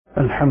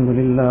الحمد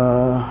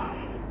لله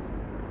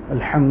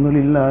الحمد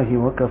لله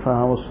وكفى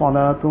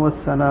والصلاة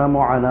والسلام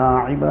على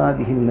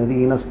عباده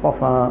الذين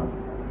اصطفى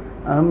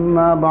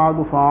أما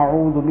بعد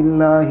فأعوذ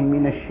بالله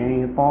من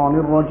الشيطان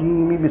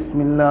الرجيم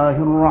بسم الله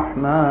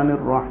الرحمن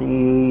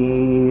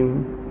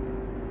الرحيم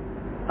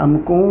أم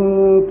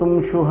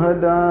كنتم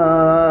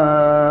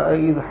شهداء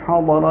إذ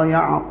حضر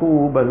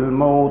يعقوب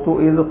الموت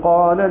إذ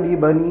قال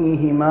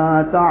لبنيه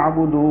ما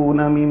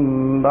تعبدون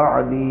من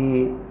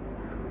بعدي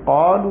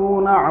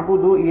قالوا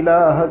نعبد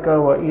إلهك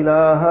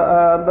وإله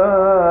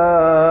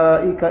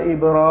آبائك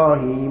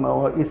إبراهيم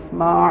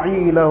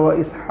وإسماعيل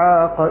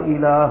وإسحاق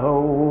إلها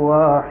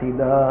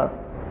واحدا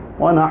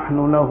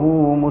ونحن له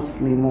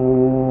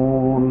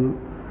مسلمون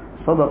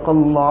صدق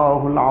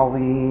الله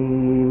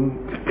العظيم.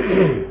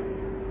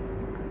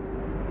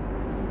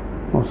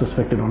 Most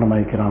respected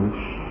ulama kiram,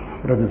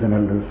 brothers and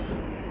elders,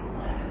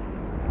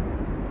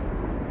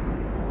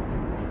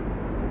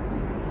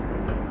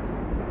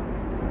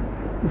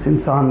 this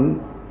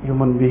insan,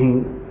 human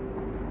being,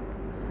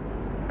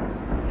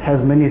 has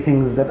many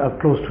things that are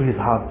close to his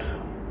heart.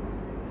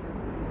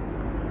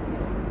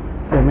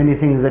 There are many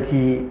things that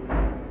he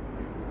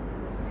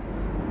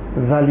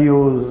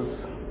values,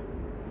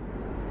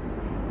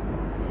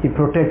 he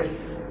protects.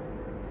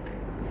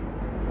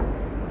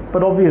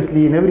 But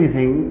obviously in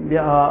everything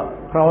there are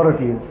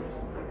priorities.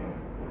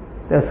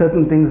 There are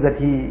certain things that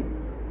he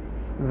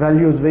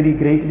values very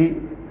greatly,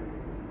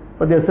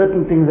 but there are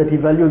certain things that he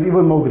values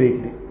even more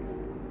greatly.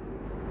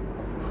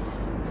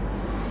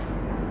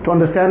 To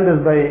understand this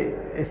by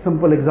a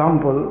simple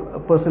example, a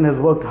person has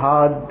worked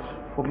hard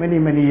for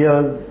many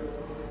years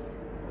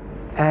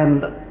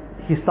and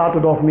he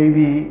started off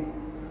maybe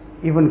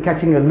even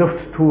catching a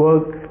lift to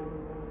work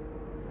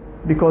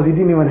because he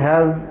didn't even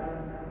have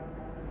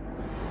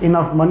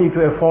enough money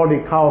to afford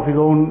a car of his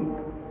own.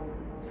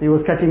 So he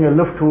was catching a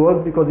lift to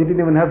work because he didn't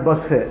even have bus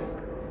fare.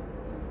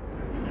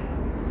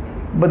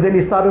 But then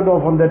he started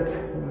off on that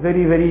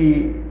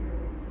very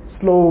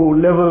slow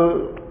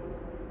level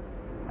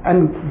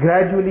and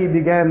gradually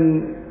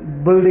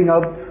began building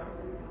up,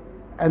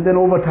 and then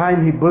over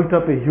time he built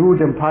up a huge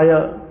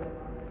empire,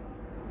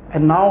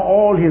 and now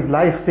all his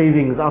life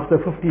savings after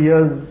 50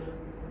 years,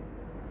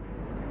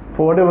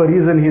 for whatever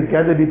reason he's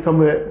gathered it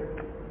somewhere.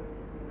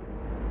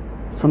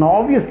 So now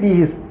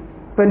obviously he's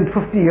spent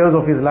 50 years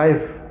of his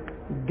life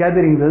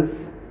gathering this,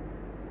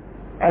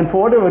 and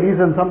for whatever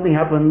reason something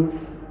happens,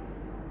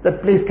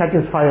 that place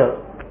catches fire.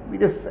 We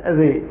just, as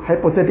a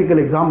hypothetical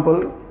example,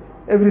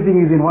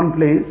 everything is in one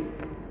place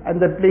and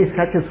that place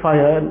catches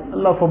fire, and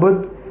Allah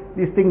forbid,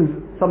 these things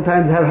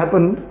sometimes have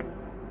happened,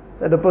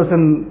 that a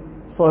person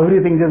saw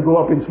everything just go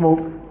up in smoke.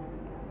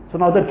 So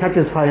now that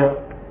catches fire.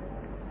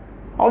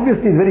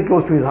 Obviously it's very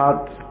close to his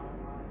heart.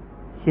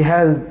 He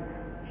has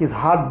his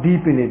heart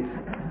deep in it.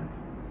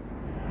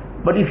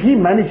 But if he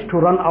managed to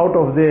run out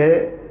of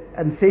there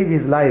and save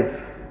his life,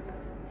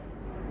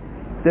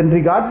 then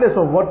regardless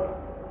of what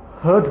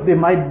hurt there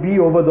might be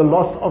over the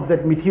loss of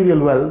that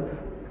material wealth,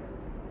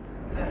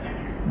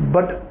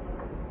 but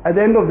at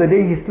the end of the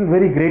day he's still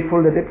very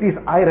grateful that at least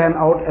I ran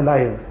out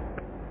alive.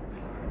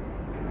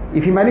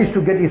 If he managed to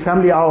get his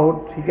family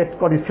out,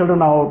 got his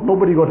children out,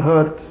 nobody got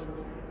hurt.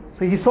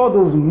 So he saw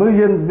those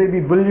millions, maybe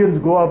billions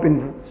go up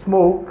in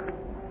smoke,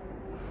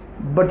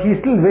 but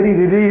he's still very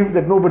relieved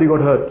that nobody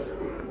got hurt.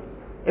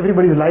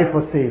 Everybody's life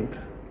was saved.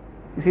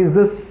 He says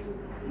this,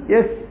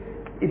 yes,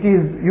 it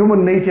is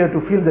human nature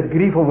to feel that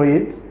grief over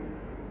it,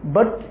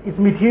 but it's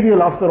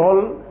material after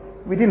all.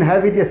 We didn't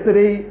have it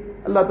yesterday,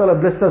 Allah Ta'ala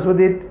blessed us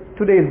with it.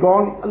 Today is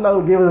gone, Allah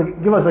will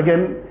give us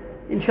again.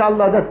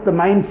 Inshallah, that's the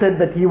mindset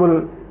that he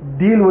will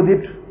deal with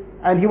it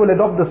and he will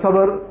adopt the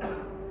sabr,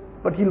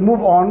 but he'll move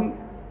on.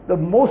 The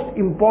most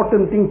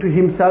important thing to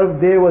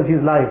himself there was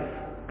his life,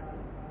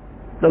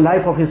 the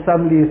life of his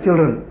family, his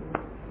children.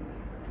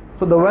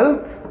 So the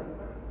wealth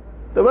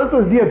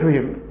was dear to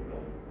him,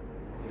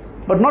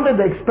 but not at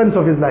the expense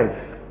of his life.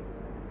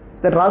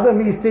 That rather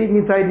me staying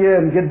inside here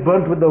and get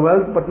burnt with the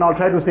wealth, but now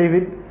try to save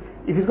it.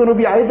 If it's going to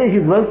be either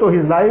his wealth or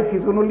his life,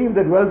 he's going to leave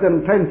that wealth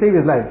and try and save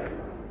his life.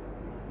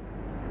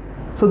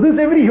 So this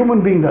every human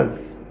being does.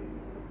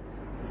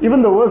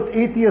 Even the worst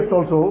atheist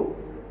also,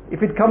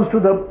 if it comes to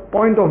the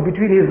point of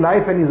between his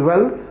life and his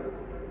wealth,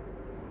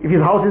 if his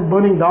house is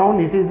burning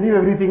down, he says, leave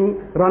everything,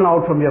 run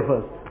out from here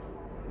first.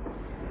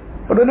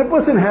 But when a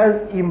person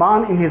has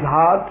iman in his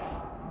heart,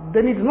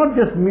 then it's not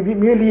just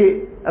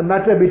merely a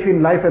matter between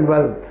life and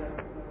wealth.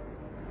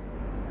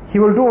 He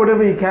will do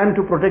whatever he can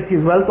to protect his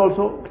wealth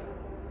also.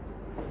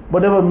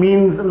 Whatever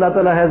means Allah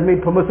Ta'ala has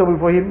made permissible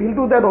for him,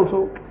 he'll do that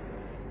also.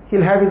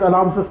 He'll have his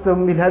alarm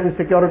system, he'll have his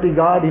security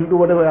guard, he'll do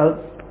whatever else.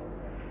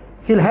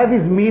 He'll have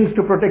his means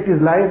to protect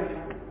his life.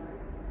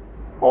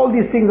 All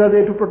these things are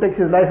there to protect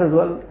his life as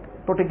well,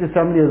 protect his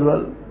family as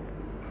well.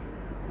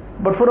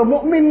 But for a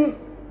mu'min,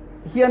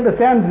 he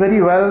understands very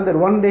well that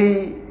one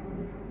day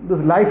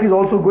this life is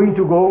also going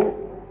to go.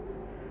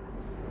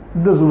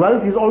 This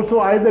wealth is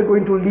also either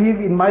going to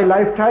leave in my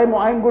lifetime,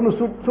 or I'm going to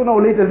sooner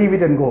or later leave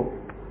it and go.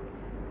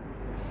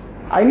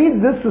 I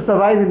need this to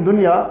survive in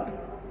dunya,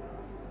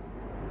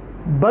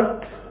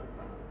 But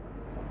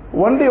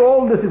one day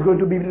all this is going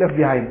to be left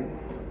behind,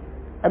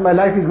 and my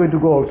life is going to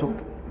go also.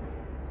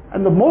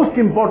 And the most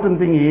important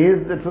thing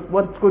is that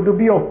what's going to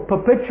be of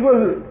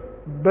perpetual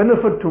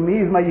benefit to me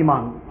is my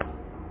iman.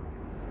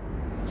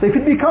 So if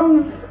it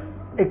becomes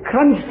a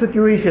crunch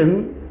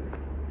situation,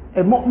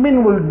 a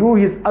mu'min will do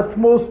his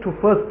utmost to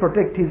first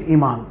protect his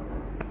iman.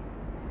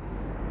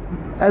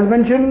 As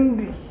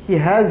mentioned, he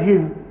has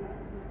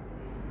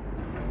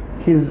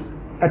his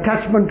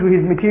attachment to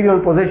his material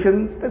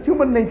possessions. That's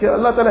human nature.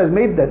 Allah Ta'ala has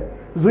made that.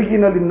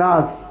 زُيِّنَ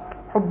لِلنَّاسِ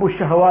حُبُّ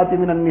الشَّهَوَاتِ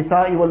مِنَ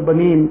النِّسَاءِ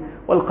وَالْبَنِينَ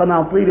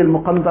وَالْقَنَاطِيرِ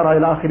الْمُقَنطَرَةِ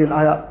إِلَى آخِرِ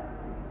الْآيَةِ.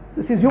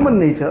 This is human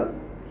nature.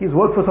 He's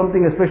worked for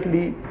something,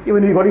 especially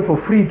even if he got it for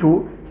free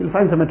too, he'll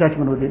find some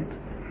attachment with it.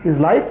 His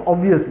life,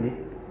 obviously.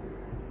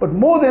 But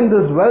more than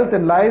this wealth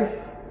and life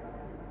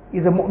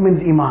is a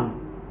mu'min's iman.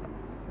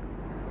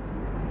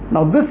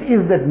 Now this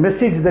is that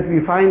message that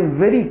we find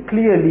very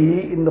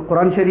clearly in the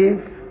Quran Sharif,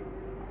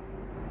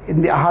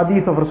 in the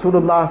ahadith of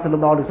Rasulullah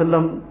sallallahu alaihi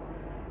wasallam,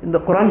 in the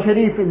Quran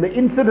Sharif, in the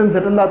incidents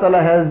that Allah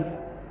Ta'ala has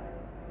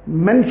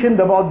mentioned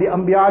about the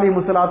Anbiya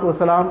alayhi salatu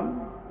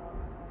wasalam.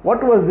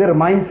 What was their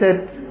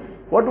mindset?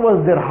 What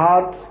was their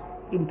heart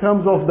in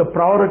terms of the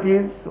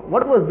priorities?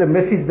 What was the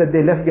message that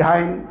they left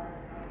behind?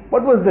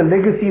 What was the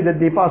legacy that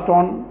they passed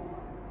on?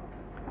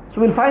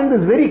 So we'll find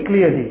this very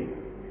clearly,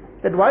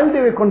 that while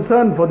they were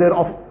concerned for their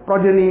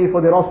progeny,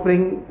 for their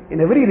offspring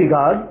in every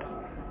regard,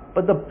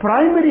 but the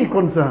primary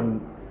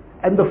concern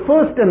and the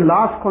first and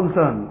last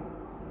concern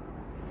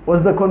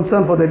was the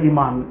concern for their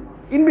iman.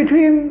 In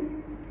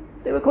between,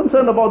 they were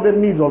concerned about their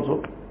needs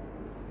also.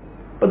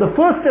 But the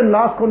first and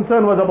last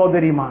concern was about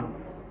their iman.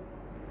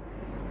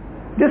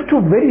 Just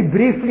to very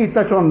briefly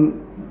touch on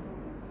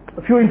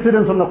a few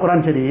incidents from the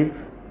Quran Sharif.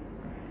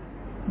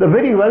 The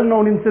very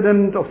well-known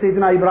incident of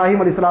Sayyidina Ibrahim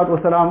alayhi salatu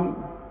wasalam,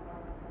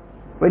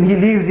 when he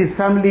leaves his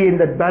family in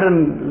that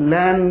barren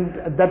land.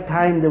 At that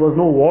time there was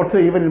no water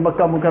even in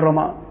Makkah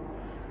Mukarramah.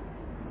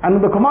 And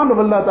with the command of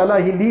Allah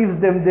Ta'ala, he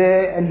leaves them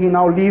there, and he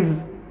now leaves,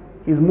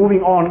 he's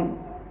moving on.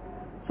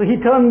 So he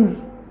turns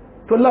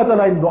to Allah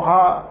Ta'ala in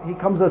dua. He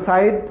comes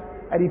aside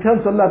and he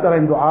turns to Allah Ta'ala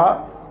in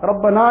dua.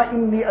 رَبَّنَا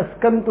إِنِّي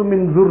أَسْكَنْتُ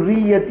مِنْ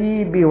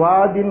ذُرِّيَّتِي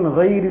بِوَادٍ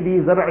غَيْرِ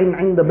ذِي زَرْعٍ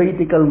عِنْدَ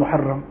بَيْتِكَ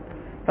الْمُحَرَّمِ.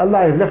 Allah,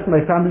 I've left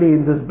my family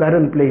in this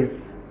barren place.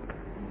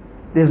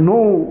 There's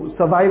no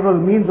survival,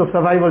 means of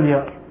survival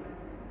here.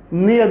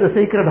 Near the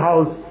sacred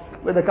house,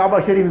 where the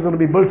Kaaba Sharif is going to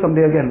be built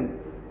someday again.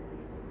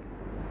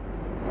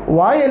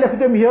 Why I left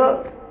them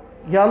here?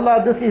 Ya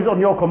Allah, this is on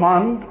your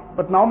command,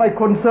 but now my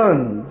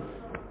concerns,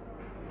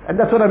 and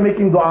that's what I'm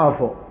making dua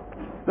for.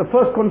 The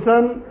first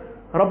concern,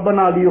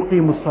 رَبَّنَا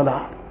لِيُقِيمُوا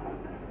الصَّلَاةِ.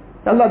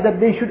 Allah, that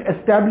they should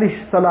establish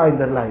salah in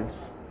their lives.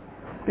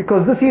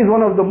 Because this is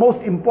one of the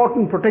most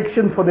important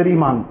protections for their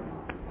iman.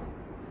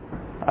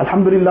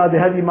 Alhamdulillah, they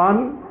have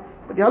iman,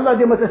 but Ya Allah,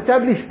 they must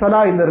establish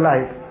salah in their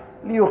life.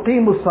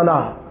 لِيُقِيمُوا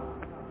الصَّلَاةِ.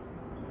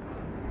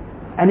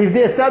 And if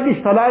they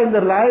establish salah in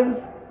their lives,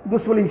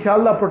 this will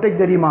inshallah protect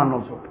their iman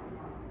also.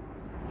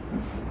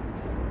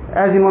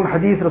 As in one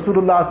hadith,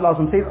 Rasulullah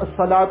says,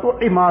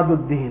 As-salatu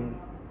imaduddin.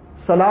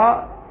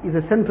 Salah is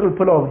a central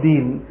pillar of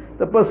deen.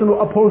 The person who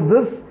upholds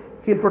this,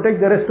 he'll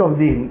protect the rest of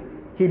deen.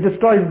 He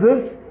destroys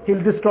this,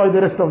 he'll destroy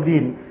the rest of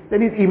deen.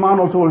 Then his iman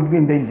also will be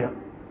in danger.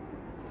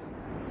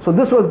 So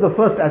this was the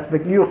first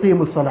aspect,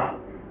 liyuqimus salah.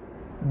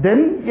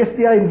 Then, yes,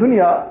 they are in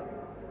dunya,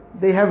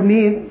 they have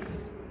needs,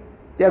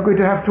 they are going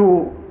to have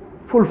to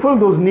fulfill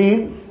those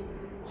needs.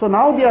 So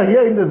now they are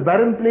here in this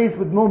barren place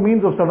with no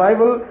means of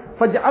survival.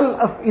 فَجْعَلْ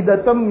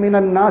أَفْئِدَةً مِّنَ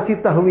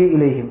النَّاسِ تَهْوِي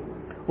إِلَيْهِمْ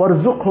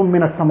وَارْزُقْهُمْ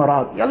مِنَ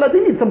الثَّمَرَاتِ. Ya Allah, they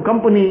need some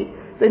company,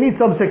 they need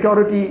some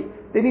security,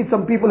 they need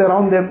some people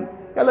around them.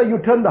 Ya Allah, you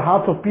turn the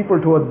hearts of people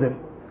towards them,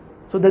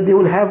 so that they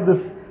will have this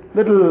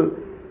little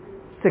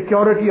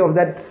security of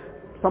that,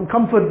 some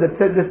comfort that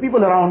says there's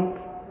people around.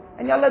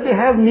 And Ya Allah, they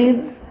have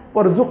needs.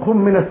 وَارْزُقْهُمْ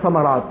مِنَ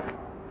الثَّمَرَاتِ.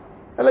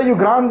 Ya Allah, you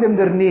grant them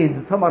their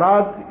needs.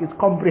 Samarat is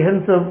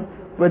comprehensive,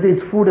 whether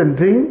it's food and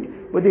drink,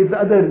 whether it's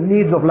other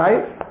needs of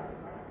life.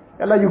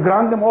 Allah, you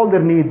grant them all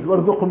their needs.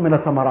 وَارْزُقْهُمْ مِنَ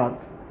الثَّمَرَاتِ.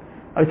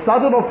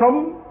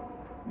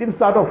 It didn't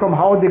start off from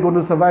how they're going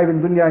to survive in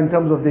dunya in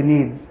terms of their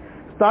needs.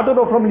 Started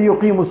off from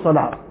لِيُقِيمُوا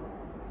الصَّلَاةِ,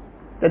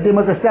 that they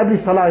must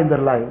establish salah in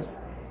their lives.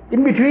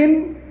 In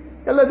between,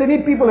 Allah, they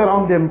need people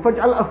around them.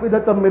 فَجْعَلْ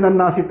أَفْئِدَةً مِّنَ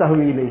النَّاسِ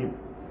تَهْوِي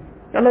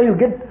إِلَيْهِمْ. Allah, you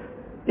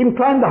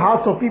incline the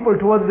hearts of people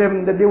towards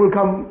them, that they will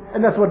come.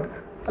 And that's what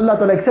Allah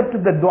Ta'ala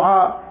accepted that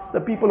dua. The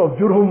people of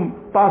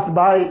Jurhum passed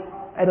by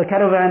at a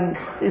caravan.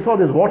 They saw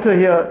there's water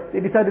here. They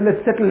decided,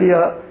 let's settle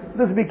here.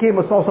 This became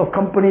a source of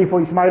company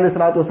for Ismail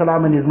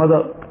ﷺ and his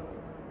mother.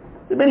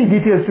 There are many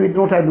details to it,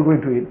 no time to go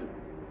into it.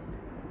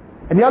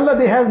 And Ya Allah,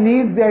 they have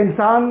needs, they are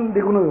insan,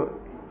 they're going to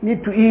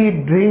need to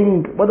eat,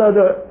 drink, what are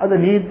the other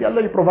needs? Ya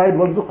Allah, you provide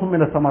وَارْزُقْهُمْ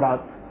مِنَ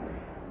الثَّمَرَاتِ.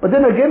 But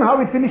then again,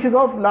 how it finishes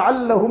off,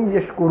 لَعَلَّهُمْ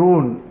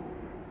يَشْكُرُونَ.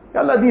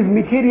 Ya Allah, these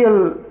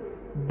material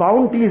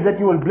bounties that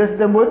you will bless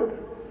them with,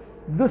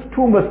 this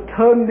too must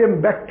turn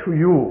them back to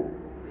you.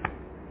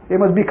 They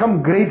must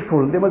become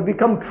grateful. They must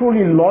become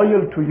truly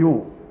loyal to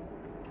you.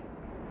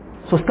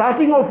 So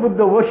starting off with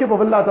the worship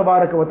of Allah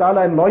Tabaraka wa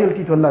Ta'ala and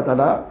loyalty to Allah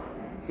Ta'ala,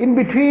 in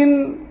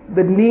between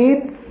the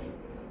needs,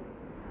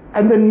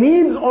 and the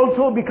needs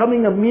also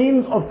becoming a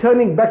means of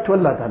turning back to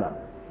Allah Ta'ala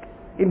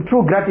in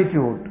true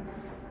gratitude,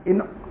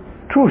 in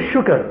true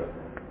shukr.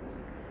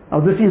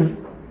 Now this is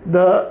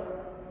the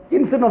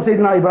incident of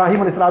Sayyidina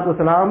Ibrahim alayhi salatu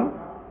wasalam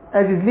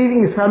as he's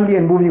leaving his family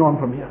and moving on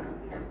from here.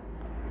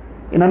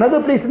 In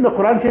another place in the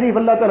Quran Sharif,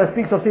 Allah Ta'ala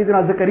speaks of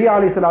Sayyidina Zakaria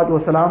alayhi salatu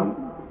wasalam,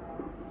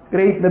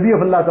 great Nabi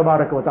of Allah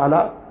Tabaraka wa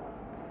Ta'ala.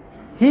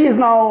 He is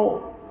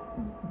now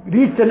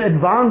reached an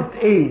advanced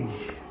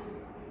age,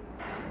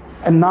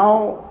 and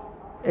now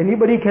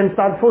anybody can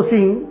start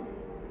foreseeing.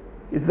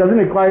 It doesn't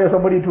require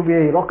somebody to be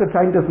a rocket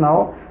scientist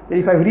now, that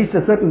if I've reached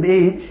a certain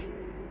age,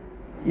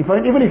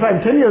 even if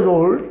I'm 10 years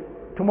old,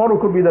 tomorrow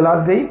could be the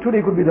last day,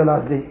 today could be the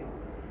last day.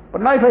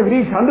 But now if I've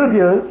reached 100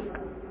 years,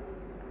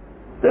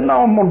 then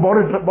now I'm on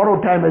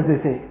borrowed time, as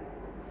they say.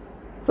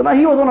 So now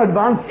he was on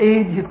advanced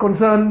age, he's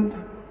concerned,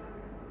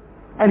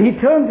 and he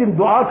turns in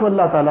dua to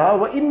Allah Ta'ala,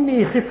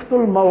 وَإِنِّي خِفْتُ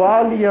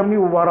الْمَوَالِيَ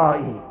مِنْ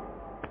وَرَائِي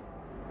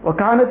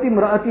وَكَانَتِ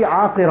امْرَأَتِي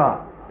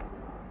عَاقِرًا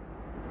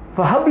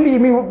فَهَبْ لِي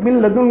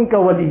مِنْ لَدُنْكَ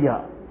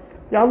وَلِيًّا.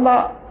 Ya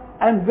Allah,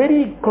 I'm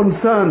very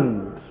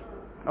concerned.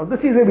 Now this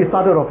is where we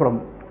started off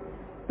from.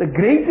 The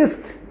greatest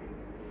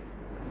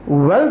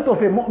wealth of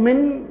a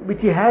mu'min, which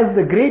he has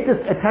the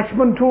greatest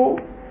attachment to,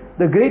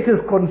 the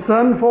greatest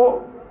concern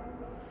for,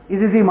 is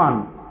his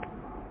iman.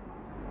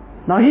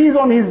 Now he is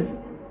on his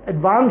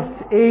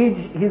advanced age,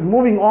 he's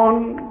moving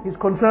on, he's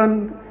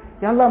concerned.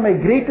 Ya Allah, my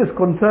greatest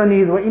concern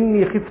is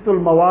وَإِنِّي خِفْتُ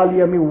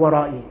الْمَوَالِيَ مِنْ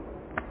وَرَائِي.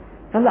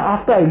 Ya Allah,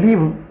 after I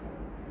leave,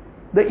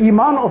 the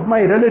iman of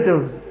my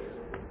relatives,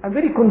 I'm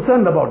very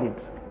concerned about it.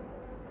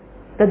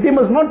 That they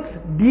must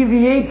not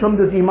deviate from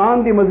this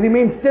iman, they must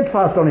remain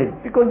steadfast on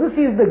it. Because this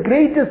is the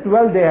greatest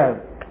wealth they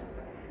have.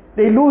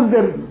 They lose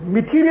their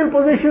material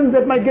possessions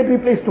that might get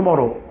replaced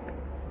tomorrow.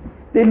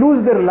 They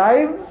lose their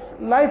lives,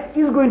 life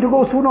is going to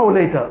go sooner or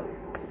later.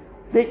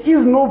 There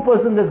is no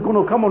person that's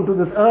going to come onto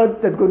this earth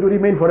that's going to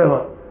remain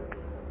forever.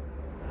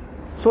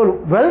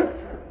 So wealth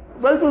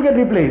will get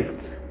replaced.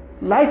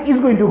 Life is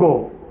going to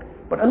go.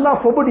 But Allah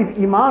forbid if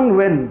iman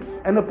went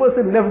and a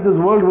person left this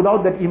world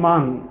without that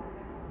iman,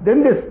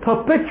 then there's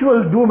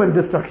perpetual doom and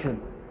destruction.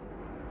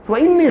 So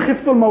inni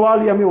khiftul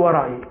mawaliya mi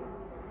warai.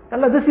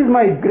 Allah, this is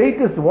my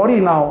greatest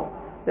worry now,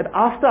 that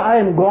after I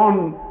am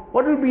gone,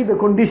 what will be the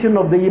condition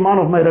of the iman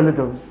of my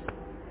relatives?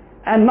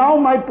 And now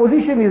my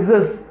position is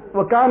this,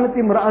 وَكَانَتِ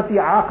امْرَأَتِي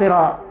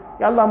عَاقِرًا.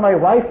 Ya Allah, my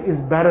wife is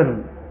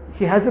barren.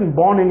 She hasn't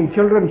born any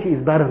children, she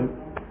is barren.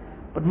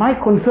 But my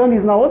concern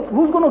is now,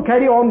 who's going to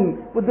carry on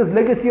with this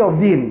legacy of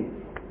deen?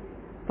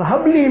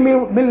 فَهَبْ لِي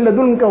مِنْ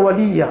لَدُنْكَ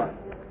وَلِيًّا.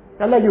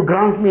 Allah, you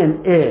grant me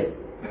an heir.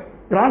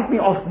 Grant me,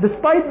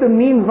 despite the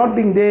means not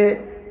being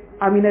there,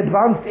 I'm in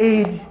advanced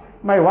age,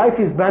 my wife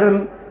is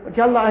barren, but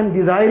Ya Allah, I'm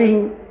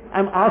desiring,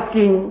 I'm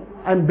asking,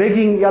 I'm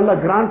begging, Ya Allah,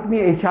 grant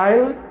me a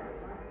child,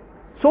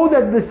 so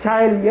that this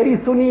child,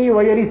 يَرِثُنِي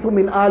وَيَرِثُ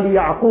مِنْ آلِ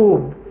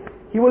يَعْقُوبَ,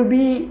 he will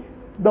be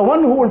the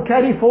one who will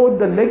carry forth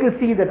the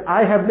legacy that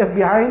I have left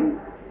behind,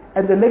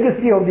 and the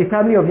legacy of the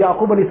family of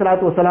Yaqub alayhi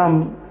salatu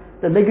wasalam,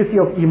 the legacy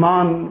of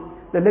Iman,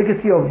 the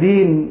legacy of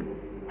Deen,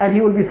 and he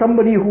will be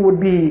somebody who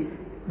would be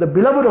the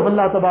beloved of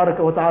Allah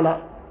Tabaraka wa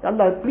Ta'ala.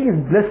 Allah, please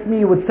bless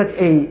me with such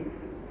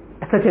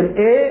an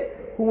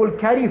heir who will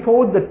carry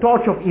forward the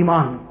torch of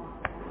Iman.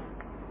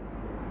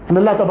 And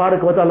Allah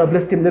Tabaraka wa Ta'ala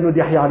blessed him then with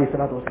Yahya alayhi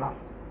salatu wasalam.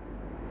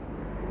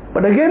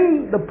 But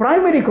again, the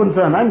primary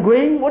concern, I'm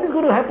going, what is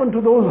going to happen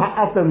to those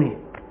after me?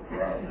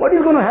 What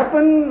is going to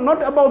happen,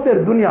 not about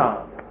their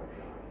dunya.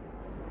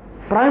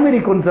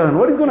 Primary concern,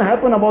 what is going to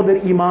happen about their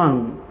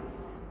iman?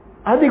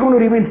 Are they going to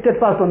remain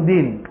steadfast on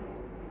deen?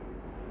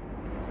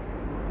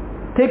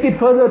 Take it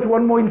further to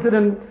one more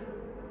incident.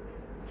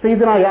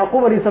 Sayyidina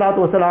Yaqub alayhi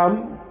salatu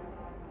wasalam,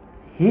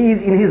 he is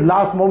in his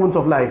last moments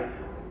of life.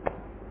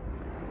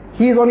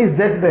 He is on his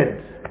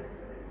deathbed.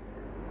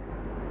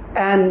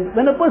 And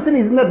when a person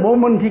is in that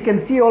moment, he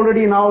can see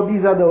already now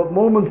these are the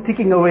moments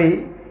ticking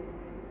away.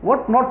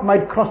 What not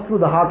might cross through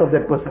the heart of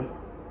that person?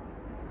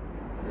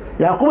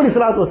 Yaqub alayhi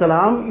salatu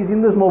wasalam is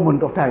in this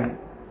moment of time.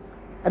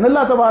 And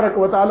Allah Tabaraka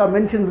wa Ta'ala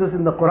mentions this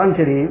in the Quran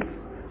Sharif.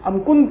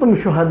 Am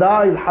kuntum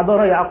shuhada il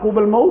hadara Yaqub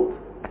al-maut?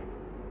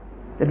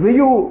 That were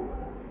you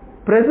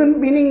present,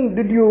 meaning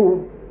did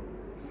you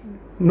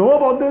know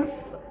about this?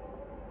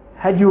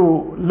 Had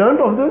you learned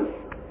of this?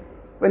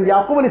 When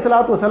Yaqub alayhi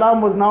salatu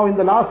wasalam was now in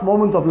the last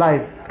moments of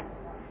life,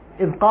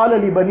 إِذْ قَالَ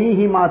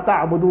لِبَنِيهِ مَا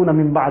تَعْبُدُونَ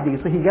مِنْ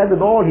بَعْدِي. So he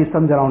gathered all his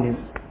sons around him.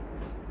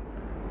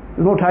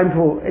 There's no time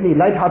for any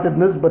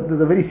lightheartedness, but there's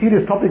a very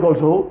serious topic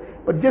also.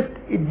 But just,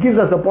 it gives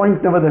us a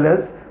point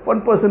nevertheless.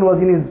 One person was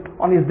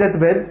on his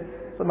deathbed,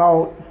 so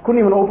now he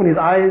couldn't even open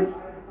his eyes.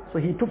 So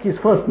he took his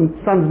first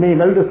son's name,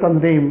 eldest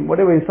son's name,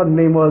 whatever his son's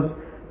name was.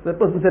 So that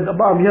person said,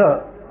 Abba, I'm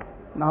here.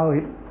 Now,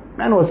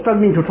 man was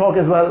struggling to talk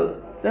as well.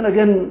 Then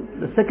again,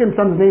 the second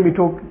son's name he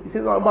took. He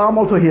says, Abba,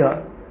 I'm also here.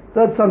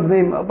 Third son's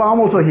name, Abba,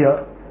 I'm also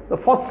here. The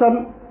fourth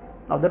son,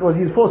 now that was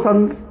his four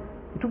sons.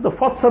 He took the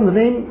fourth son's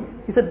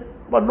name. He said,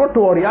 but not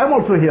to worry, I'm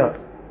also here.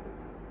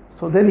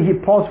 So then he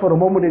paused for a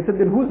moment and said,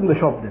 then who's in the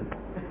shop then?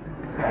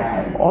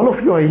 All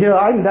of you are here,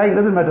 I'm dying,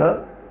 doesn't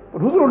matter.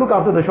 But who's going to look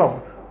after the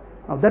shop?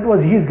 Now that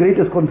was his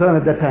greatest concern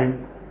at that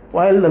time.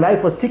 While the life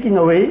was ticking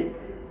away,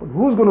 but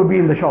who's going to be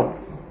in the shop?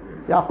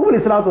 Yaqub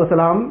alayhi salatu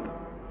wasalam,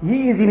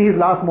 he is in his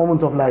last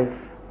moments of life.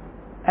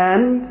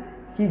 And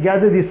he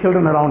gathered his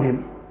children around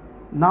him.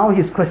 Now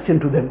his question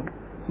to them,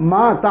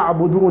 Ma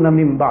ta'buduna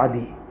min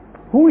ba'di.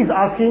 Who is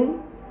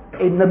asking?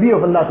 A Nabi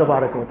of Allah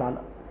tabaraka wa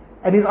ta'ala.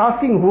 And he's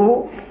asking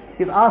who?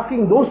 He's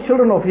asking those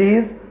children of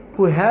his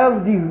who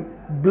have the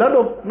blood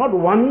of not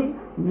one,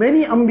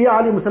 many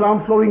Anbiya alayhi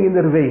salam flowing in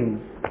their veins.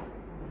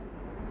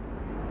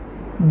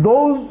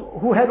 Those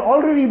who had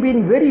already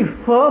been very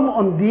firm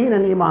on deen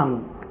and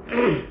iman.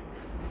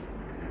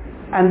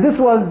 And this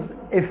was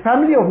a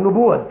family of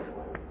nubuwwat.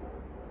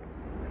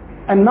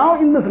 And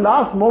now in this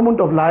last moment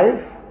of life,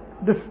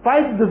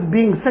 despite this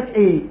being such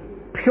a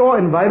pure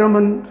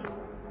environment,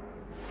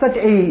 such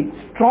a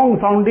strong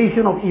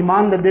foundation of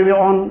iman that they were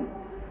on,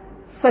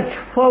 such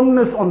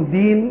firmness on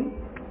deen,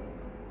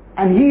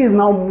 and he is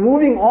now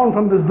moving on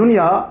from this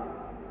dunya,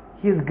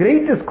 his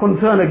greatest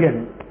concern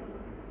again,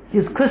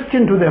 his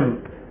question to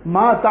them,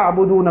 Ma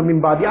ta'buduna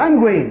min ba'di. I'm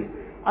going.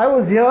 I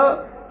was here,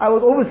 I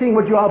was overseeing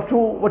what you are up to,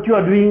 what you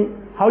are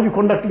doing, how you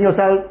conducting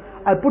yourself.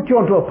 I put you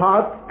onto a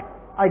path.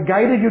 I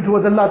guided you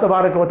towards Allah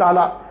tabaraka wa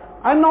ta'ala.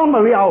 I'm now on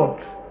my way out.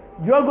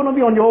 You are going to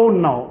be on your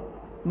own now.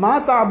 Ma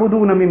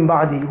ta'buduna min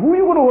ba'di. Who are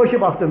you going to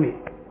worship after me?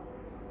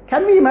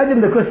 Can we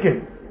imagine the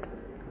question?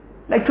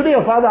 Like today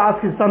a father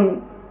asks his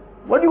son,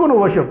 what are you going to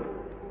worship?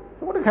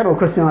 What kind of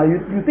question are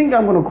you? You think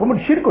I'm going to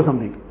commit shirk or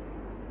something?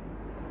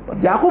 But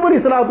Yaqub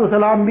alayhi salatu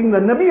wasalam, being the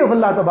Nabi of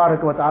Allah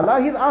tabaraka wa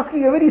ta'ala, he's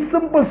asking a very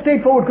simple,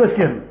 straightforward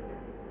question.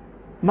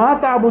 Ma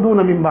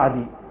ta'buduna min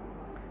ba'di.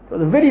 So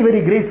the very,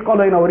 very great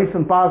scholar in our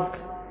recent past,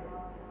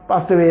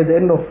 passed away at the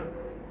end of,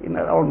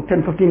 around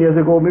 10, 15 years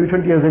ago, maybe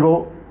 20 years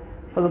ago,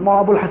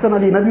 Hazrat Abul Hasan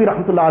Ali Nadwi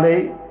rahmatullah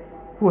alayhi,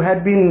 who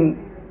had been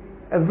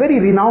a very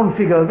renowned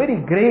figure, a very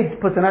great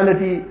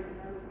personality,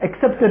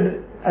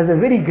 accepted as a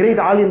very great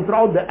alim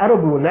throughout the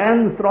Arab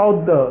lands,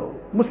 throughout the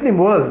Muslim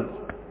world.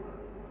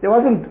 There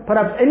wasn't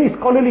perhaps any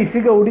scholarly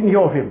figure who didn't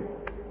hear of him.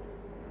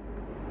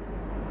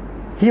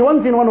 He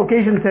once in one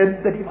occasion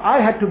said that if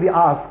I had to be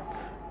asked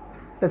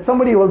that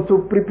somebody wants to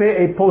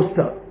prepare a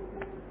poster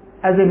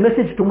as a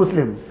message to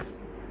Muslims,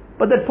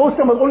 but that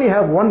poster must only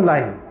have one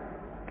line.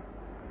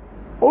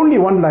 Only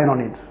one line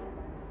on it.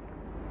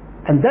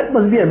 And that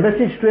must be a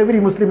message to every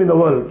Muslim in the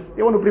world.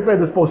 They want to prepare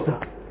this poster.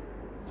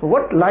 So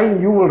what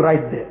line you will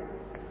write there?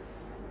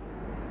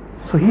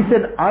 So he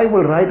said, I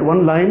will write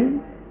one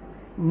line,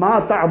 Ma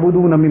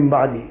ta'buduna min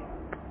ba'di.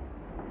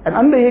 And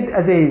under it,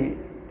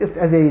 just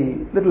as a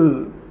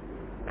little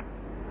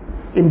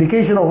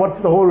indication of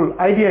what's the whole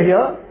idea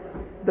here,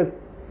 the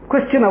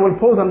question I will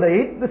pose under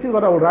it, this is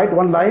what I will write,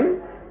 one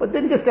line, but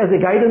then just as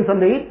a guidance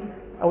under it,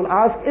 I will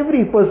ask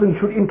every person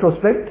should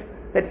introspect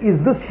that is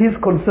this his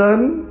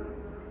concern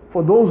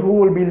for those who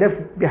will be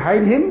left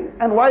behind him,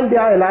 and while they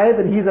are alive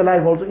and he is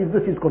alive also, is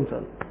this his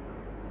concern?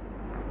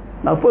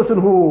 Now a person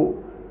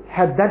who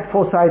had that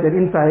foresight and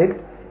insight,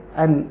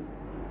 and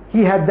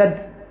he had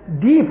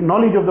that deep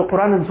knowledge of the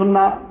Quran and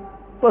Sunnah,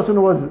 person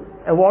who was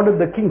awarded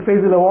the King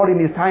Faisal Award in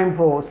his time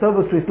for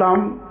service to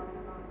Islam,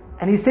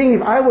 and he's saying,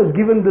 if I was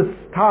given this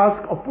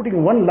task of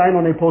putting one line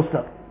on a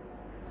poster,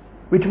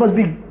 which must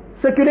be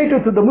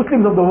circulated to the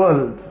Muslims of the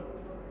world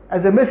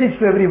as a message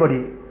to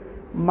everybody,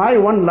 my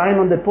one line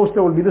on that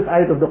poster will be this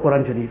ayat of the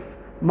Quran Sharif,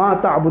 Ma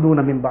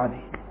ta'buduna min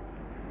ba'di.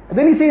 And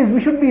then he says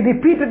we should be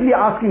repeatedly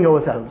asking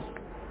ourselves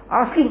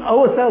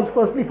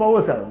firstly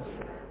for ourselves,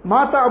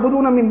 Ma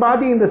ta'buduna min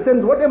ba'di, in the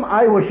sense, what am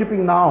I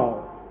worshipping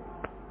now?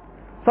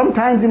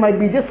 Sometimes we might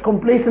be just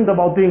complacent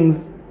about things,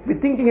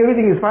 we're thinking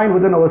everything is fine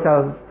within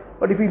ourselves,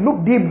 but if we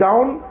look deep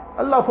down,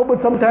 Allah forbid,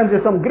 sometimes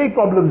there's some great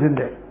problems in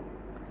there.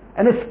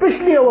 And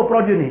especially our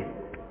progeny.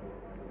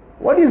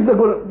 What is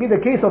going to be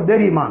the case of their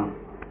iman?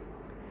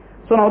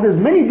 So now there's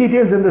many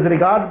details in this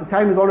regard, the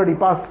time is already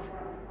past.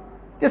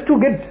 Just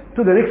to get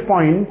to the next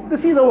point,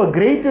 this is our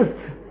greatest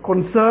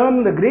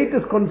concern, the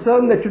greatest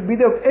concern that should be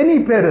there of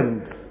any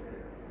parent.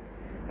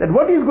 That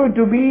what is going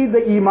to be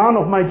the iman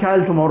of my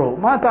child tomorrow?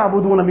 Ma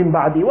ta'buduna min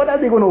ba'di. What are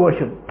they going to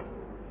worship?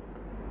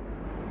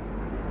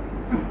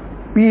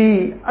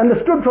 We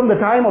understood from the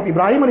time of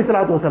Ibrahim alayhi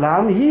salatu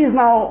wasalam, he is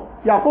now,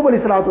 Yaqub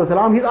alayhi salatu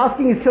wasalam, he's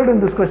asking his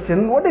children this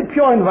question, what a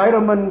pure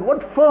environment,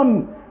 what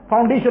firm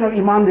foundation of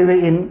iman they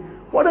were in,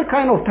 what a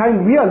kind of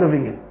time we are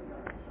living in.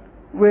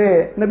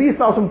 Where Nabi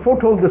Sallallahu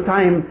foretold this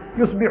time,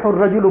 يُصْبِحُ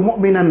الرَّجُلُ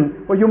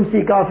مُؤْمِنًا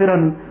وَيُمْسِي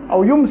كَافِرًا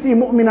أو يُمْسِي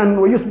مُؤْمِنًا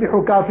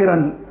وَيُصْبِحُ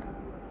كَافِرًا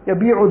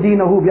يَبِيعُ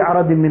دِينَهُ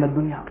بِعَرَضٍ مِّنَ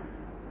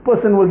الدُّنْيَا.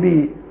 Person will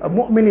be a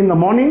mu'min in the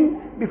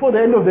morning, before the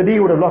end of the day he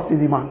would have lost his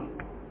iman.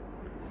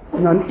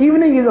 In the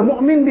evening he is a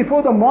mu'min,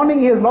 before the morning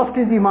he has lost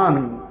his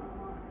iman.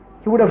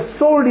 He would have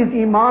sold his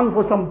iman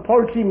for some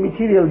paltry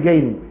material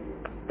gain.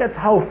 That's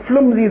how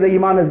flimsy the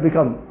iman has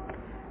become.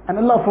 And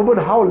Allah forbid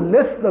how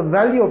less the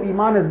value of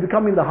iman has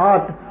become in the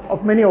heart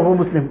of many of our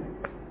Muslims.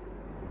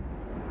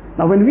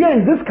 Now when we are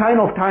in this kind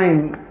of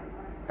time,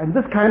 and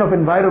this kind of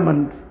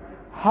environment,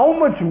 how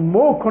much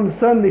more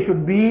concerned they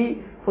should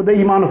be for the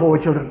iman of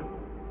our children.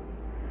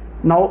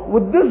 Now,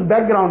 with this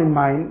background in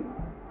mind,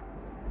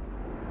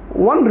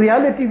 one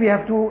reality we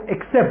have to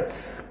accept,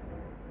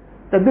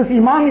 that this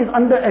iman is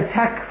under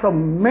attack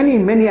from many,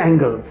 many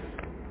angles.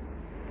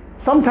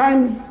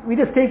 Sometimes we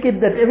just take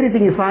it that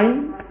everything is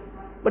fine,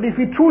 but if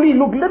we truly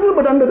look little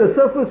bit under the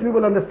surface, we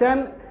will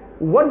understand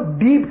what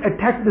deep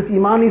attack this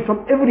iman is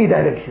from every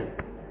direction.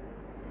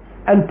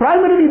 And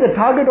primarily the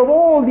target of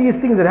all these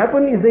things that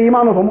happen is the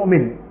iman of a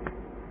mu'min.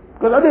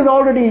 Because others are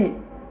already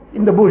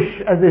in the bush,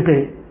 as they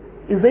say.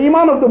 It's the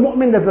iman of the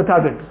mu'min that's the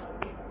target.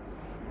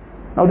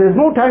 Now there's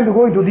no time to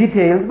go into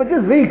details, but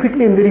just very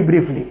quickly and very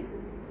briefly.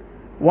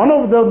 One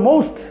of the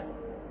most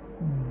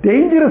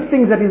dangerous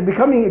things that is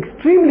becoming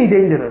extremely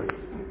dangerous,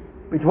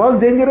 which was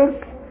dangerous,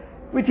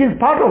 which is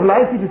part of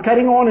life, which is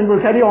carrying on and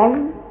will carry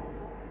on,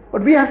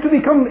 but we have to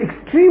become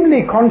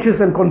extremely conscious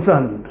and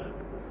concerned,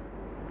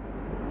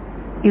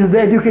 is the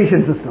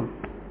education system.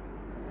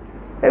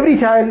 Every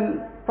child,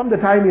 from the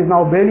time he is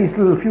now barely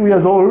still a few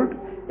years old,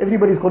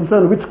 everybody is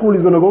concerned which school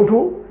he's going to go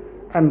to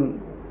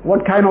and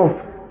what kind of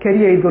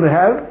career he's going to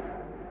have.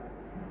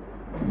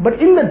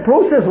 But in that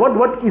process,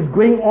 what is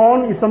going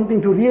on is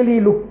something to really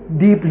look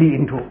deeply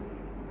into.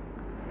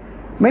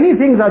 Many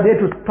things are there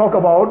to talk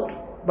about,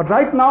 but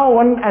right now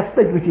one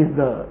aspect which is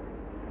the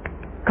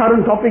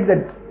current topic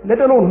that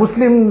let alone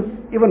Muslims,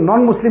 even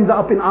non-Muslims are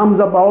up in arms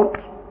about,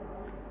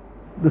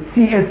 the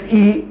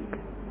CSE,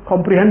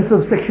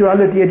 Comprehensive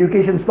Sexuality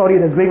Education story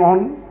that's going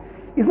on,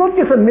 is not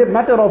just a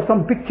matter of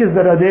some pictures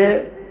that are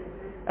there,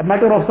 a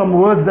matter of some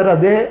words that are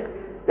there.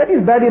 That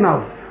is bad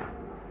enough.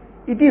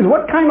 It is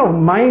what kind of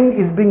mind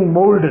is being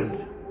molded.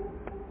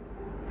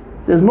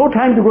 There's no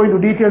time to go into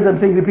details and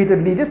saying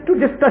repeatedly,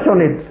 just touch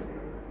on it.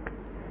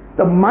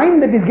 The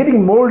mind that is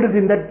getting molded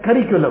in that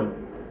curriculum,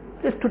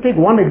 just to take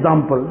one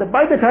example, that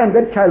by the time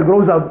that child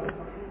grows up,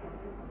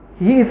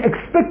 he is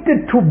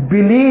expected to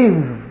believe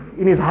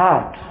in his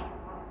heart.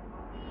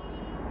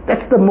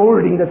 That's the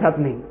molding that's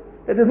happening.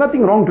 That there's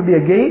nothing wrong to be a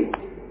gay,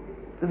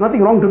 there's nothing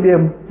wrong to be a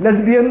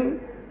lesbian,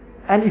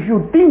 and if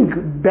you think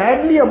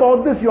badly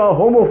about this, you are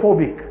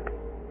homophobic.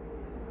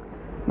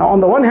 Now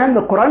on the one hand,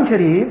 the Quran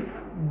Sharif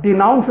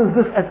denounces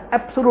this as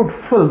absolute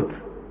filth,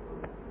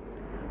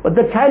 but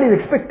the child is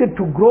expected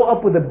to grow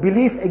up with a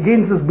belief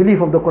against this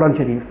belief of the Quran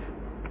Sharif.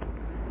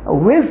 Now,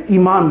 where's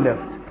iman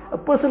left? A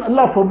person,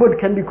 Allah forbid,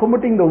 can be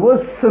committing the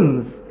worst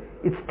sins.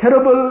 It's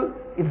terrible,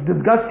 it's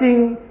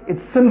disgusting,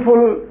 it's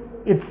sinful,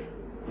 it's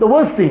the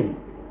worst thing.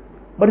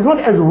 But it's not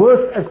as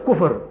worse as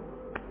kufr.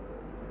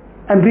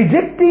 And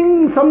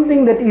rejecting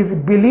something that is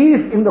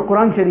belief in the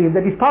Quran Sharif,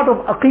 that is part of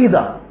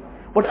Aqidah,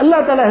 what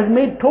Allah Ta'ala has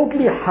made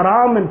totally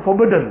haram and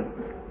forbidden.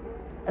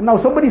 And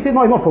now somebody says,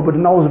 no, it's not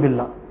forbidden, na'udhu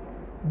billah.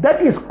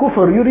 That is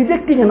kufr. You're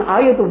rejecting an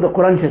ayat of the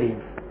Quran Sharif.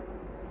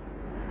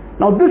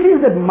 Now this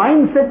is that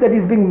mindset that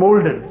is being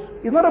molded.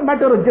 It's not a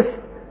matter of just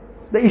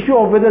the issue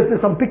of whether there's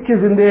some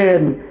pictures in there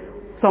and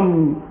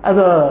some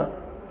other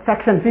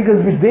facts and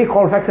figures which they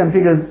call facts and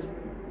figures.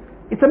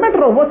 It's a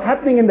matter of what's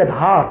happening in that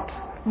heart.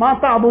 مَا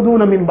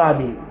تَعْبُدُونَ مِن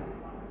بَعْدِي.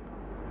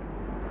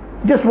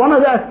 Just one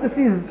of that, this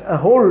is a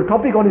whole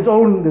topic on its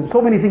own. There's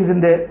so many things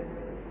in there.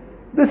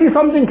 This is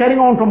something carrying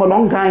on from a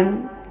long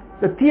time.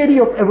 The theory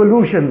of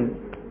evolution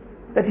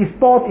that is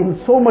taught in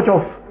with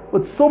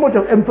so much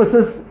of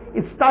emphasis.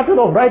 It started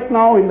off right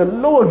now in the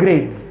lower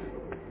grades.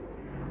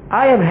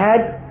 I have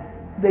had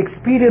the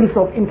experience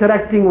of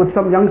interacting with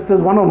some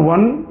youngsters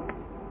one-on-one,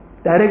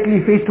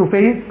 directly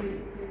face-to-face,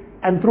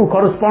 and through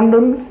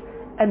correspondence,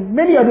 and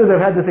many others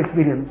have had this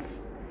experience,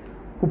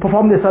 who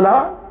perform their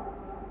salah,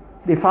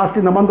 they fast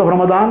in the month of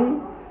Ramadan,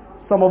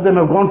 some of them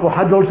have gone for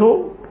Hajj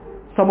also,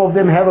 some of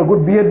them have a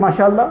good beard,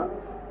 mashallah,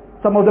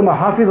 some of them are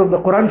hafiz of the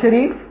Quran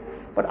Sharif,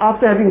 but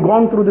after having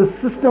gone through this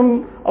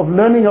system of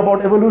learning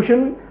about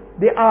evolution,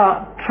 they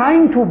are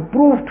trying to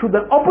prove to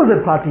the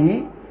opposite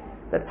party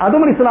that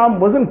Adam alayhi salam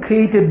wasn't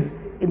created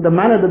in the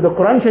manner that the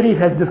Quran Sharif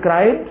has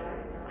described.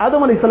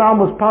 Adam alayhi salam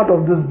was part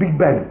of this Big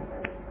Bang.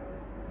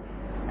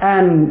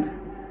 And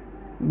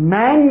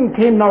man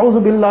came,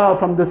 na'udhu billah,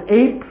 from this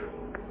ape.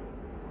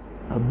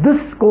 Now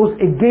this goes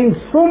against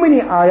so many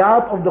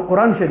ayat of the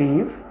Quran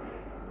Sharif,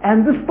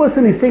 and this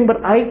person is saying,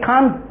 but I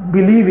can't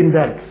believe in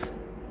that.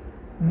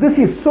 This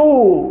is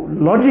so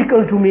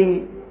logical to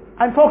me.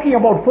 I'm talking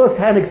about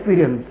first-hand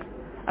experience.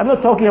 I'm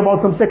not talking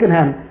about some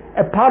second-hand.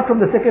 Apart from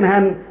the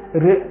second-hand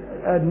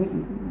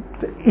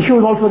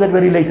issues also that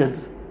were related.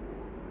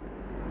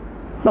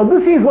 Now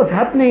this is what's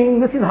happening.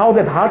 This is how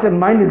that heart and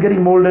mind is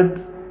getting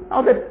molded.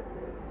 Now that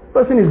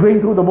person is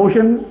going through the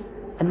motions,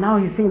 and now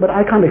he's saying, but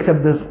I can't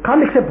accept this.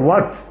 Can't accept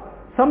what?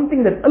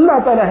 Something that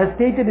Allah Ta'ala has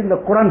stated in the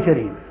Quran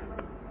Sharif.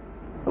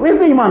 Where's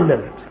the iman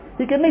left?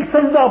 He can make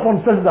sajda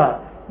upon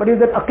sajda, but if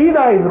that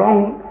aqidah is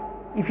wrong,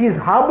 if he is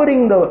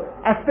harboring the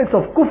aspects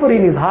of kufr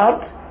in his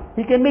heart,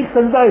 he can make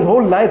sajda his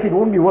whole life, it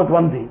won't be worth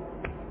one thing.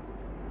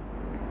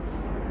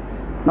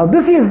 Now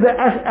this is the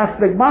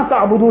aspect, مَا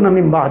تَعْبُدُونَ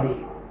مِن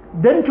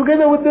بَعْدِي. Then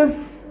together with this,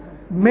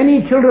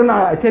 many children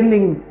are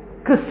attending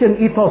Christian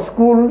ethos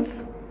schools,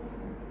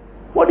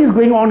 What is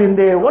going on in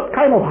there? What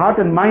kind of heart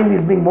and mind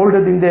is being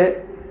molded in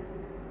there?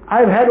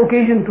 I've had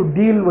occasion to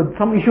deal with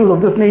some issues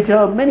of this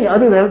nature. Many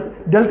others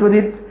have dealt with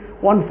it.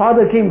 One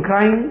father came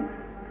crying,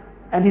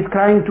 and he's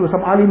crying to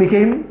some alim. He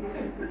came.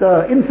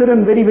 The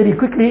incident very, very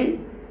quickly,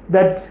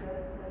 that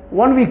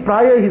 1 week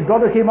prior his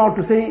daughter came out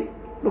to say,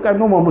 look, I'm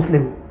no more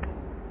Muslim.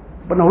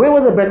 But now where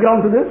was the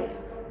background to this?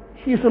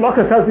 She used to lock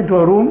herself into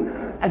her room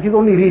and she's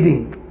only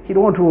reading. She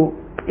don't want to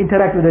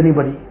interact with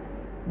anybody.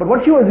 But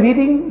what she was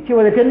reading, she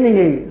was attending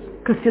a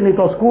Christian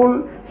ethos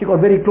school. She got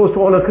very close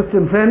to all her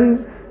Christian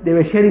friends. They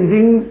were sharing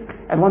things,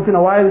 and once in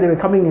a while they were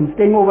coming and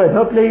staying over at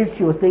her place.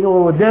 She was staying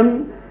over with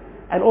them.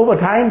 And over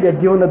time they had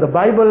given her the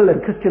Bible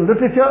and Christian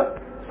literature.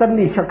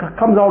 Suddenly she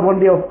comes out one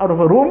day out of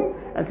her room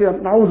and says,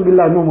 Na'udhu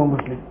billah, no more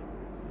Muslim.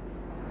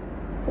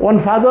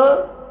 One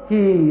father,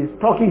 he is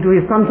talking to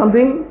his son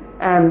something,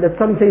 and that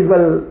son says,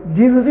 well,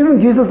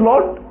 isn't Jesus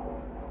Lord?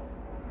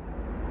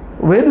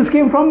 Where this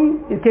came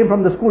from? It came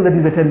from the school that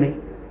he's attending.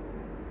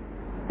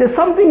 There's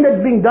something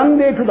that's being done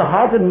there to the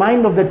heart and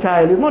mind of the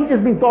child. He's not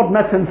just being taught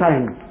maths and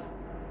science.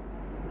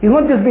 He's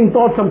not just being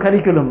taught some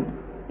curriculum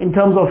in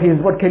terms of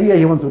what career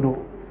he wants to do.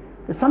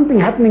 There's something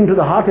happening to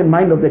the heart and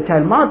mind of the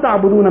child. مَا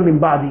تَعْبُدُونَ مِن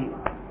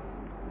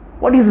بَعْدِي.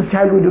 What is this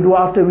child going to do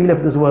after we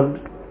left this world?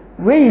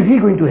 Where is he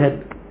going to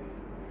head?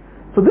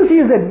 So this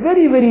is a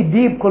very, very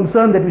deep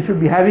concern that we should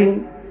be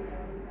having.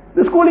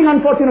 The schooling,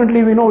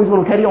 unfortunately, we know is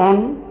going to carry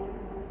on.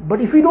 But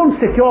if we don't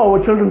secure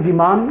our children's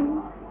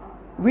iman,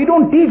 we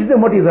don't teach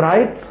them what is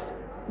right,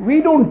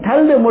 we don't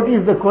tell them what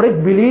is the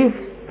correct belief,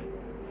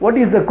 what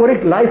is the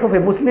correct life of a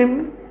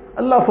Muslim,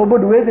 Allah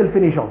forbid where they'll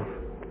finish off.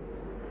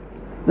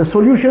 The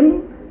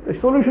solution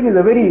is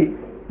a very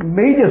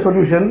major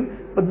solution,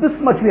 but this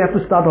much we have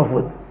to start off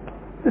with.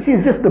 This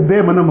is just the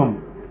bare minimum.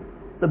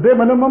 The bare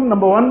minimum,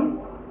 number one,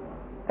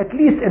 at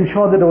least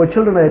ensure that our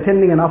children are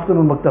attending an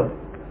afternoon maktab,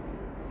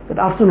 that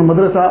afternoon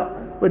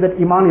madrasa, where that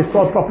iman is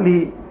taught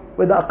properly,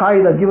 where the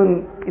aqaid are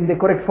given in the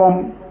correct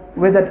form,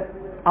 where that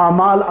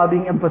amal are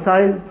being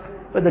emphasized,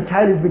 where the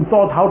child is being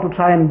taught how to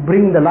try and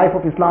bring the life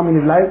of Islam in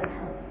his life.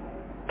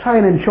 Try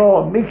and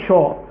make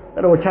sure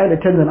that our child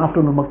attends an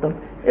afternoon maktab.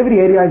 Every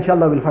area,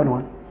 inshallah, will find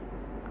one.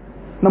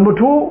 Number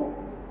two,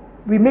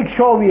 we make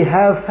sure we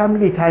have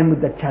family time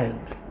with that child.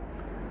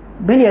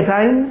 Many a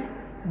times,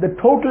 the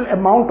total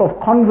amount of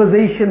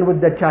conversation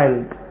with the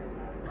child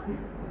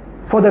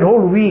for that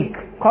whole week,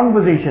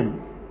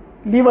 conversation,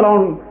 leave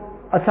alone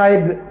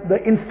aside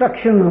the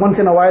instructions once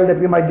in a while that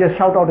we might just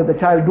shout out at the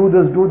child, do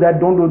this, do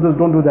that, don't do this,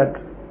 don't do that.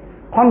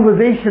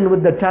 Conversation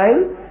with the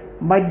child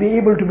might be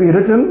able to be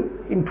written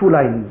in 2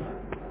 lines.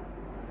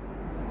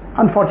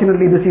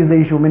 Unfortunately, this is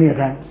the issue many a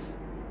times.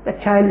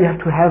 That child, you have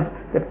to have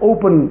that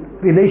open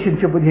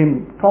relationship with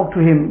him, talk to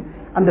him,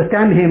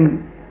 understand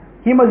him.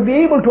 He must be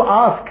able to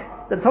ask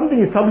that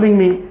something is troubling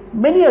me.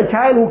 Many a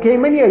child who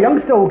came, many a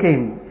youngster who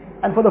came,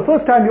 and for the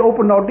first time you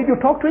opened out, did you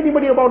talk to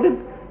anybody about it?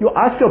 You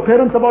asked your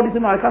parents about it?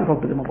 No, I can't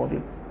talk to them about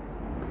it.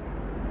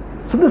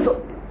 So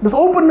this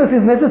openness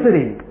is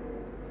necessary,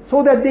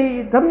 so that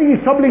something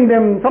is troubling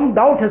them, some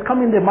doubt has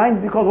come in their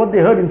minds because what they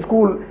heard in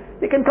school,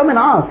 they can come and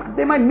ask.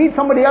 They might meet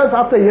somebody else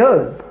after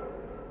years.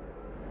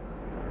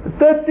 The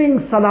third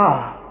thing,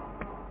 salah.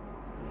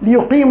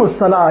 لِيُقِيمُ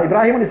الصَّلَاةِ.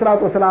 Ibrahim alayhi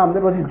salatu wasalam,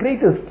 that was his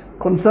greatest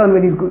concern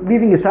when he's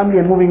leaving his family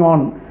and moving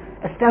on.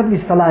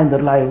 Establish salah in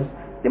their lives.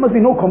 There must be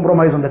no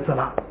compromise on that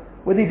salah.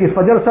 Whether it is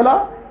Fajr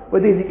salah,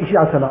 whether it is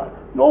Isha salah.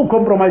 No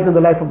compromise in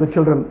the life of the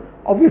children.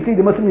 Obviously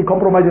there mustn't be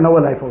compromise in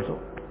our life also.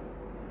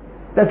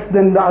 That's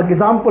then the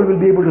example we'll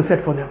be able to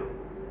set for them.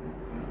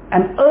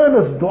 And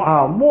earnest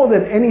dua, more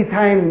than any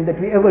time that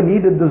we ever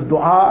needed this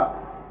dua,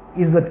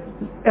 is the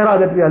era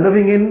that we are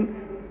living in.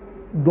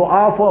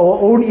 Dua for our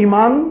own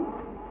iman,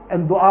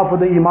 and dua for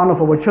the iman of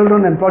our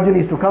children and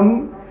progenies to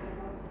come.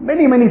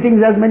 Many, many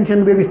things as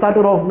mentioned where we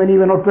started off, many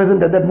were not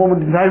present at that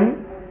moment in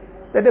time,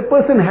 that a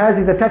person has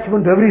his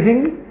attachment to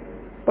everything,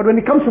 but when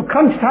it comes to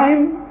crunch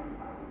time,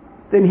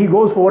 then he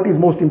goes for what is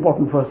most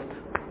important first.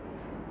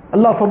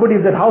 Allah forbid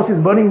if that house is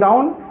burning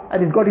down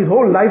and he's got his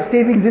whole life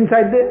savings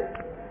inside there,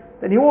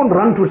 then he won't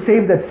run to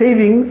save that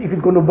savings if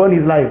it's going to burn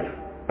his life.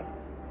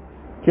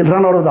 He'll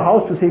run out of the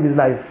house to save his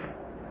life.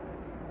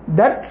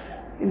 That,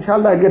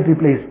 inshallah, will get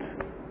replaced.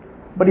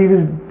 But if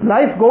his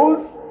life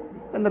goes,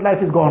 then the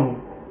life is gone.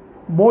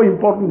 More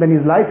important than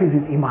his life is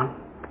his iman.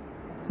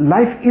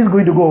 Life is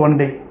going to go one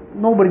day.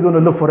 Nobody's going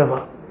to live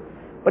forever.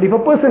 But if a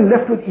person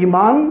left with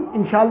iman,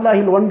 inshallah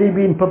he'll one day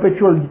be in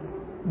perpetual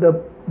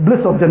the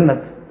bliss of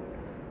Jannat.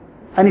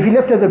 And if he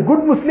left as a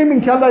good Muslim,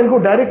 inshallah he'll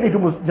go directly to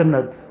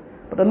Jannat.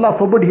 But Allah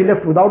forbid he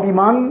left without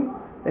iman,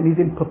 then he's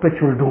in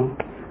perpetual doom.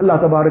 Allah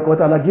Tabarak wa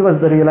Ta'ala give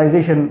us the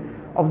realization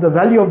of the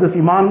value of this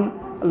iman.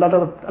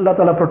 Allah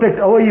Ta'ala protect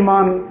our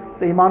iman,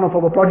 the iman of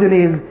our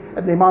progenies,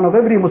 and the iman of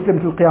every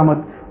Muslim till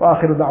Qiyamah. Wa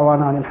akhiru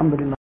da'wana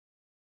alhamdulillah.